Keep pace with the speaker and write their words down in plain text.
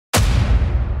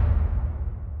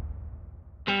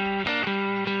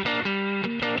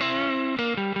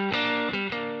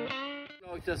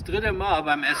das 3. Mal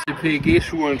beim SCP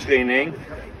Gehschulentraining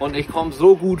und ich komme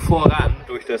so gut voran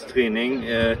durch das Training.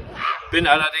 Bin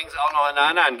allerdings auch noch in einer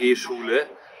anderen Gehschule,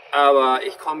 aber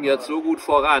ich komme jetzt so gut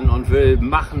voran und will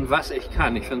machen, was ich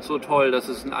kann. Ich finde es so toll, dass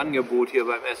es ein Angebot hier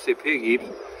beim SCP gibt,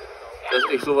 dass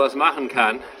ich sowas machen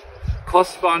kann.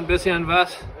 Kostet zwar ein bisschen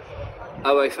was,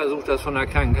 aber ich versuche das von der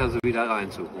Krankenkasse wieder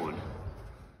reinzuholen.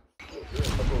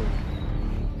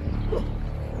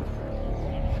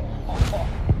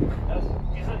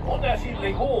 Die sind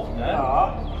unterschiedlich hoch, ne?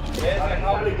 Ja. Der ist ja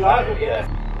genau gleich.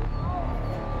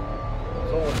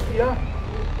 So, und hier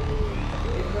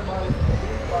gehen wir mal den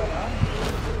Bein an.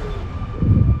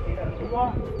 Geht dann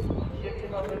rüber. Hier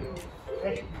gehen wir mit dem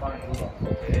rechten Bein rüber.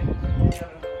 Okay. Hier mit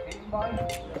dem linken Bein.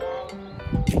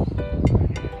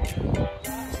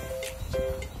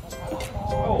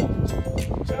 So.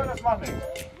 Ja, das macht nichts.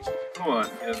 Guck mal,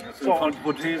 wir sind so von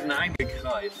Prothesen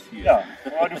eingekreist hier. Ja,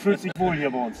 aber du fühlst dich wohl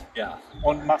hier bei uns. Ja.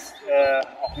 Und machst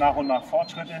auch nach und nach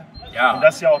Fortschritte. Ja. Und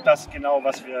das ist ja auch das genau,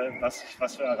 was wir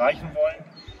erreichen wollen.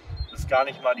 Das ist gar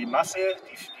nicht mal die Masse,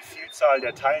 die Vielzahl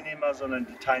der Teilnehmer, sondern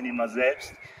die Teilnehmer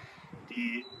selbst,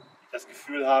 die das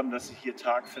Gefühl haben, dass sie hier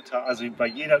Tag für Tag, also bei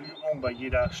jeder Übung, bei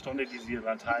jeder Stunde, die sie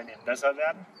daran teilnehmen, besser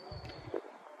werden.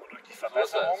 Und durch die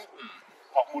Verbesserung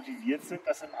auch motiviert sind,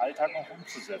 das im Alltag auch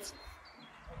umzusetzen.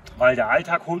 Weil der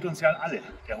Alltag holt uns ja alle,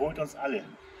 der holt uns alle.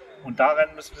 Und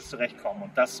darin müssen wir zurechtkommen.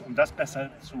 Und um das besser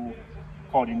zu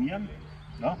koordinieren,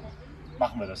 ne,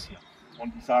 machen wir das hier.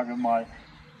 Und ich sage mal,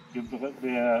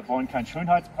 wir wollen keinen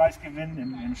Schönheitspreis gewinnen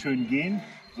im schönen Gehen,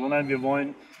 sondern wir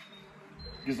wollen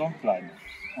gesund bleiben.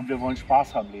 Und wir wollen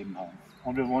Spaß am Leben haben.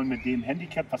 Und wir wollen mit dem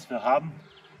Handicap, was wir haben,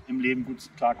 im Leben gut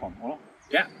klarkommen, oder?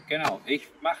 Ja, genau. Ich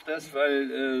mache das, weil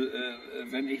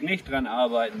wenn ich nicht dran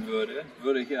arbeiten würde,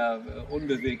 würde ich ja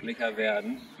unbeweglicher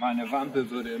werden. Meine Wampe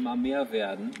würde immer mehr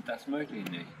werden. Das möchte ich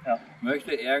nicht. Ja. Ich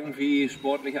möchte irgendwie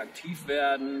sportlich aktiv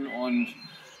werden und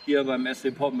hier beim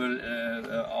SC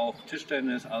Poppenbüttel auch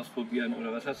Tischtennis ausprobieren.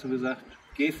 Oder was hast du gesagt?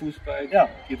 Gehfußball? Ja.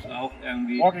 Gibt es auch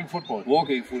irgendwie? Walking Football.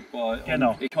 Walking Football.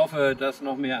 Genau. Und ich hoffe, dass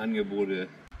noch mehr Angebote.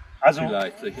 Also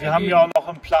wir haben ja auch noch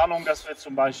in Planung, dass wir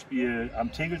zum Beispiel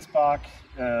am Tegelspark,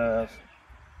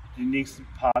 den nächsten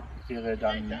Part wäre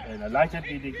dann in der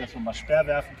Leichtathletik, dass man mal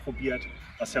Speerwerfen probiert,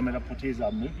 was ja mit der Prothese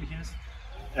auch möglich ist.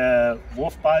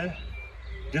 Wurfball,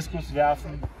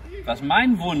 Diskuswerfen. Was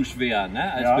mein Wunsch wäre,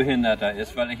 ne, als Ja. Behinderter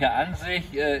ist, weil ich ja an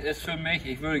sich ist für mich,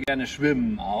 ich würde gerne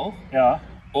schwimmen auch. Ja.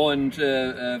 Und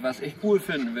was ich cool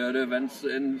finden würde, wenn es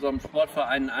in so einem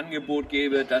Sportverein ein Angebot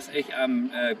gäbe, dass ich am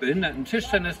behinderten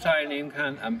Tischtennis teilnehmen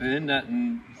kann, am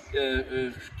behinderten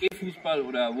Gehfußball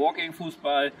oder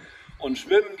Walking-Fußball und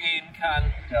schwimmen gehen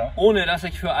kann, Ja. ohne dass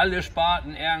ich für alle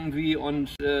Sparten irgendwie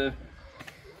und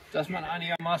dass man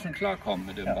einigermaßen klarkommt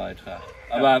mit dem Beitrag.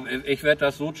 Aber ich werde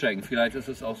das so checken, vielleicht ist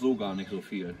es auch so gar nicht so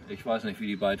viel. Ich weiß nicht, wie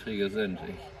die Beiträge sind.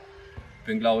 Ich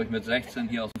bin, glaube ich, mit 16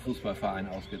 hier aus dem Fußballverein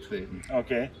ausgetreten.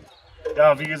 Okay.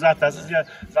 Ja, wie gesagt, das ist ja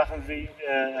Sachen wie,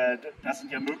 das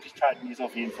sind ja Möglichkeiten, die es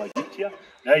auf jeden Fall gibt hier.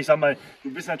 Ja, ich sag mal,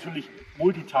 du bist natürlich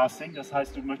Multitasking, das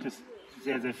heißt, du möchtest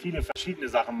sehr, sehr viele verschiedene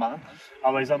Sachen machen.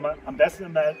 Aber ich sag mal, am besten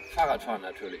immer Fahrradfahren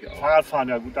natürlich auch. Fahrradfahren,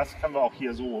 ja gut, das können wir auch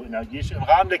hier so im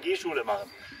Rahmen der Gehschule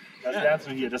machen. Das lernst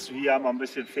du hier, dass du hier mal ein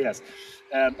bisschen fährst.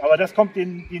 Aber das kommt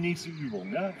in die nächste Übung.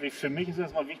 Ne? Für mich ist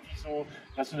es mal wichtig, so,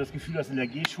 dass du das Gefühl hast, in der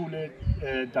Gehschule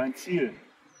dein Ziel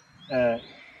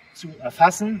zu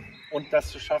erfassen und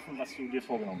das zu schaffen, was du dir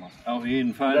vorgenommen hast. Auf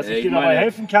jeden Fall. Und dass ich dir dabei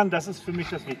helfen kann, das ist für mich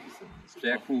das Wichtigste.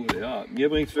 Sehr cool, ja. Mir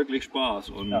bringt es wirklich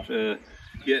Spaß. Und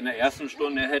hier in der ersten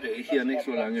Stunde hätte ich hier nicht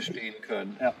so lange stehen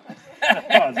können. Ja.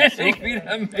 Ja, Hätte ich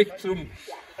wieder mich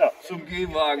zum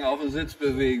Gehwagen auf den Sitz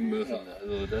bewegen müssen.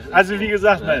 Also wie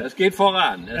gesagt, es geht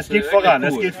voran. Es geht voran. Cool.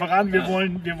 Es geht voran. Wir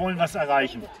wollen was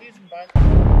erreichen.